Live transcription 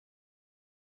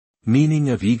Meaning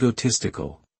of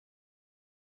egotistical.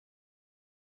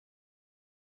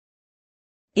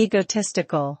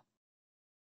 Egotistical.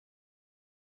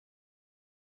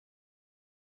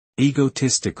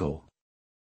 Egotistical.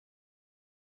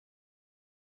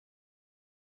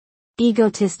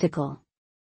 Egotistical.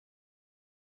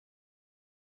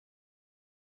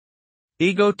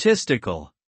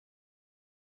 Egotistical.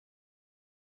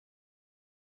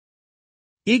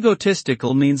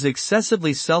 Egotistical means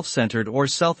excessively self-centered or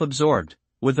self-absorbed,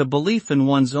 with a belief in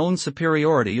one's own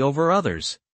superiority over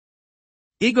others.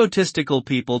 Egotistical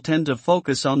people tend to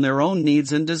focus on their own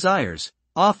needs and desires,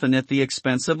 often at the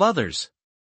expense of others.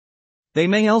 They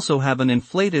may also have an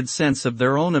inflated sense of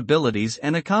their own abilities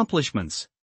and accomplishments.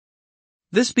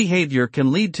 This behavior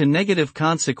can lead to negative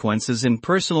consequences in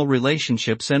personal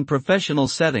relationships and professional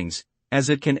settings, as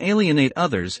it can alienate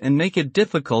others and make it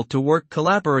difficult to work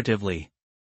collaboratively.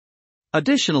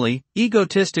 Additionally,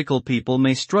 egotistical people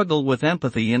may struggle with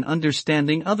empathy and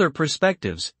understanding other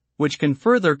perspectives, which can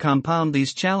further compound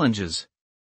these challenges.